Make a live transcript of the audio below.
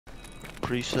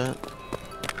reset.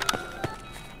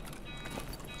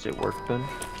 Is it working?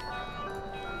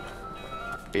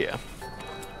 Yeah.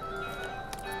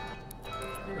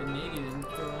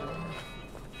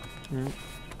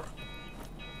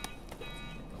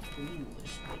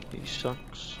 He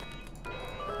sucks.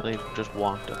 They just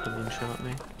walked up to me and shot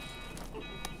me.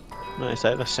 Nice,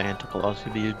 I have a Santa Claus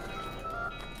dude.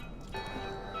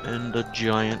 And a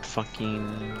giant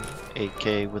fucking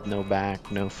AK with no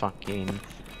back, no fucking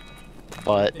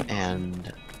butt,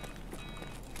 and...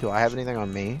 Do I have anything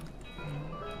on me?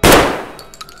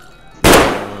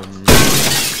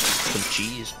 Some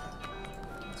cheese.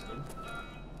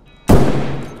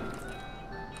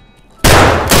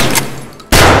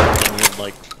 And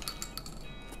like...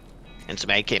 And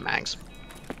some AK mags.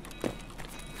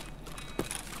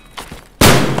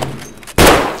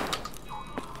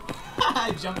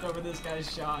 I jumped over this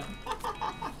guy's shot.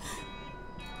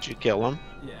 Did you kill him?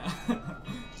 Yeah.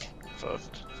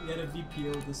 Fucked. He had a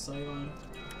VPO with the sight on.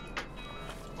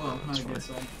 Well, not a good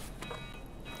sight.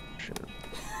 Sure.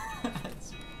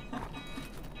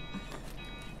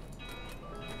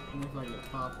 Look like a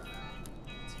pop.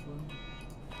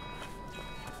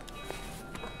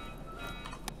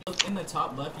 Look in the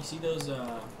top left, you see those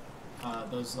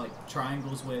like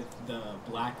triangles with the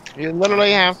black. You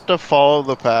literally have to follow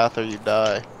the path or you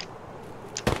die.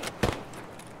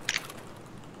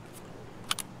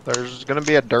 There's gonna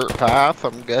be a dirt path.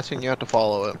 I'm guessing you have to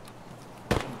follow it.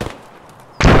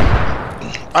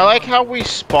 I like how we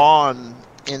spawn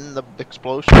in the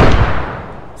explosion.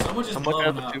 Someone's just I'm blowing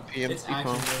looking at up. the 2 p.m. It's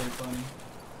actually really funny.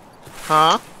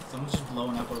 Huh? Someone's just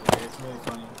blowing up over here. It's really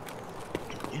funny.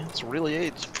 Yeah, it's really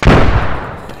AIDS.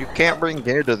 You can't bring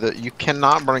gear to the. You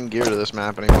cannot bring gear to this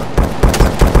map anymore.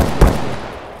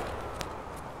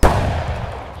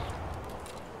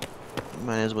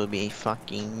 Might as well be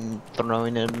fucking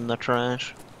throwing it in the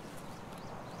trash.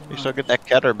 You still get that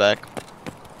cutter back.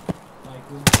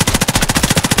 Likely.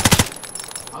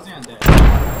 How's he on deck?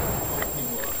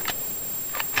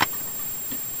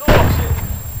 Oh shit.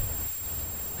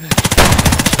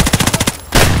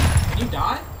 Can you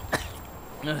die?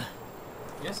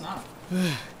 Guess not.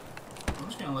 I'm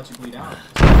just gonna let you bleed out.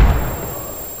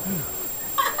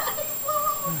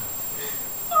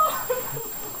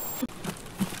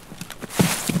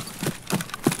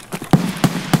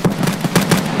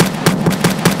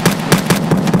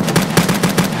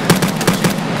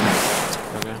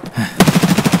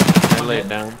 Lay it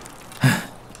down.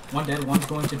 One dead, one's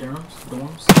going to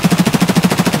dorms.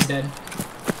 He's dead.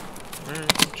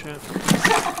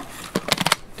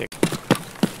 Dick.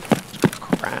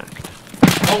 Cracked.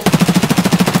 Oh!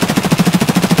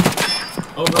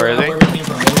 Over, Where are they? Where we came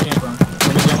from, where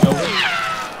we jumped over.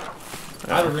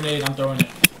 I have a grenade, I'm throwing it.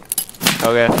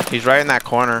 Okay, he's right in that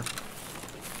corner.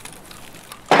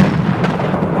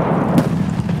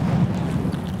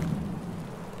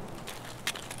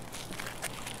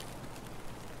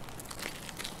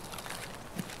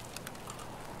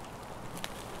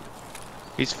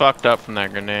 He's fucked up from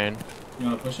that grenade. You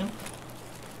wanna push him?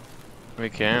 We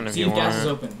can if See you if want. gas is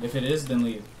open. If it is, then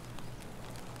leave.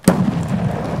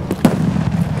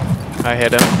 I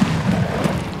hit him.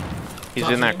 He's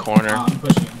in that corner. I'm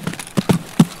pushing him.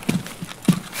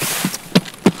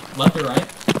 Left or right?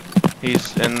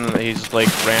 He's like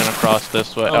ran across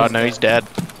this way. Oh, Oh no, he's dead.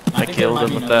 I think killed there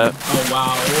him might with be another. that. Oh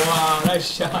wow, wow,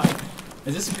 nice shot.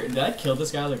 Is this did I kill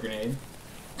this guy with a grenade?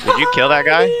 Did you kill that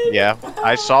guy? Yeah.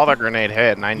 I saw the grenade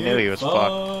hit and I knew he was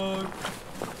fucked.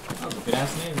 That was a good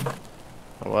ass name.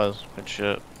 It was. Good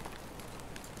shit.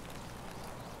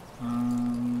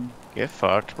 Get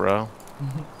fucked, bro.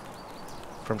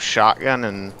 From shotgun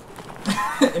and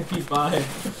MP5.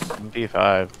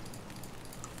 MP5.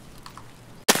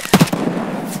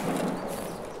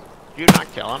 Did you not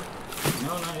kill him?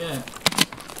 No, not yet.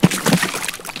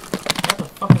 Got the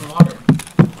fucking water.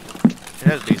 He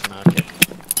has a decent outkick.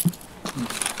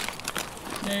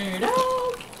 Nerd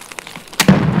out.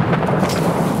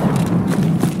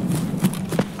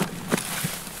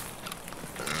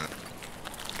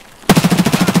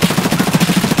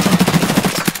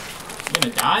 You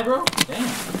gonna die, bro? Damn.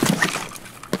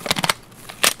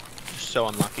 So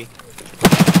unlucky.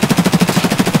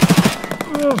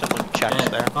 Someone checks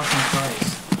there. Fucking Christ.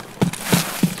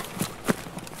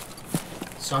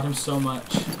 Shot him so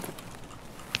much.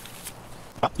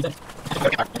 He's dead.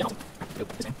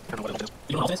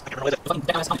 You don't know this? Fucking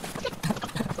dead ass on it.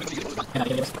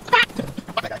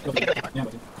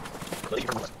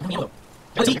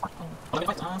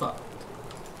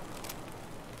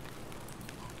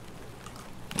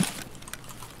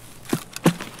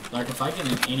 Like, if I get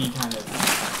in any kind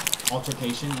of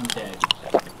altercation, I'm dead.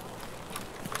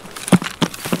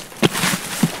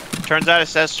 Turns out it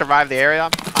says survive the area.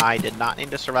 I did not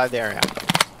need to survive the area.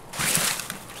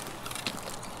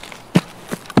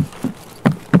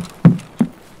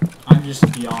 I'm just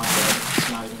beyond it.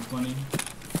 It's not even funny.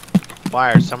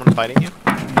 Why? Is someone fighting you? No,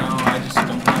 I just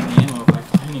don't have the ammo if I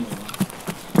find anyone.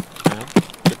 No.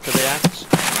 Get for the axe.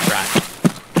 Right.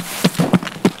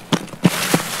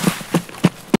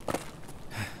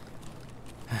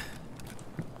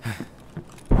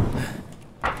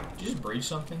 Did you just breach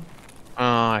something?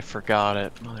 Oh, I forgot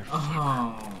it. Motherfucker.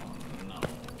 Oh,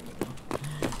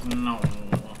 no. No.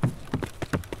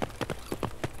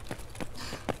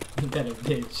 Ain't that a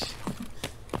bitch?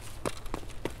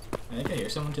 I think I hear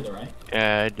someone to the right.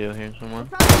 Yeah, I do hear someone.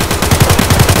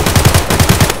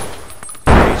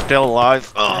 He's still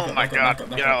alive. Oh my god.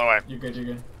 Get out of the way. You're good, you're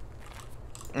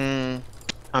good.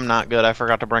 I'm not good. I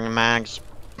forgot to bring mags.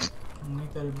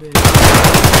 Make that a bitch.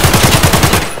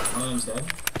 One of them's dead.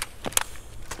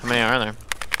 How many are there?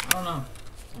 I don't know.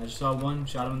 I just saw one,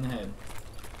 shot him in the head.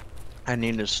 I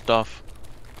need his stuff.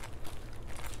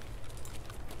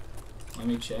 Let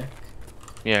me check.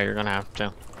 Yeah, you're gonna have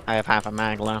to. I have half a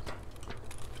mag left.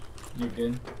 You're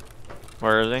good.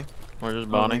 Where is he? Where's his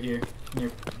body? Over here.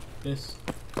 Near this.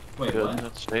 Wait, Good, what?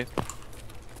 that's safe.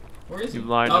 Where is he? You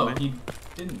lied to oh, me. he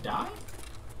didn't die?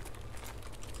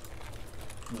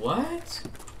 What?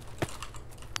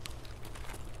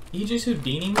 He just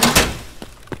Houdini me?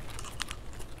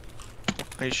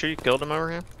 Are you sure you killed him over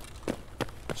here?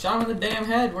 Shot him in the damn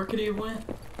head. Where could he have went?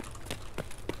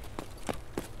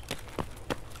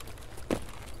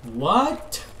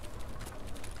 What?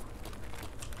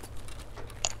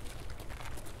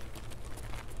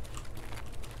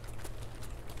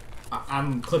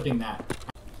 I'm clipping that.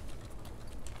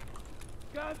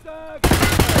 Contact!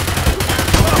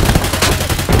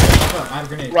 Oh, I have a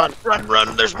grenade. Run, run,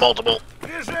 run. There's multiple.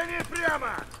 Движение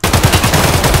прямо!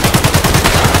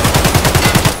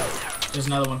 There's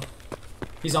another one.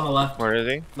 He's on the left. Where is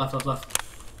he? Left, left, left.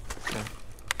 Okay.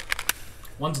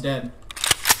 One's dead.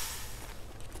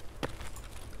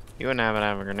 You wouldn't have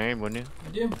a grenade, wouldn't you? I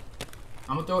do.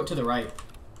 I'm gonna throw it to the right.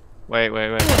 Wait,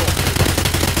 wait, wait.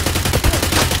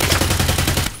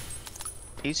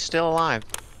 He's still alive.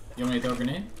 You want me to throw a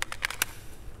grenade?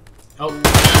 Oh.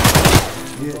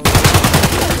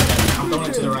 I'm throwing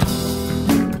it to the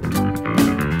right.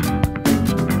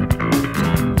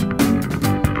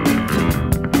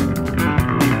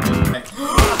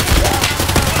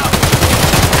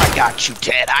 I got you,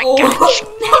 Ted. I Oh got you.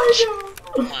 my god!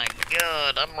 Oh my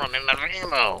god, I'm running out of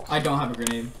ammo. I don't have a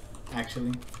grenade,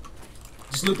 actually.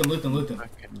 Just loot them, loot them, loot them.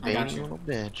 Fucking I got baby you. little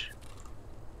bitch.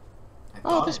 I Oh,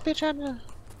 thought this it. bitch had to...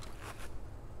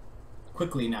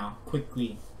 Quickly now,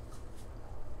 quickly.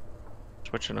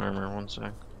 Switching armor, 1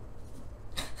 sec.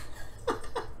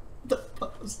 The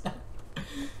fuck was that?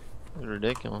 It's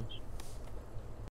ridiculous.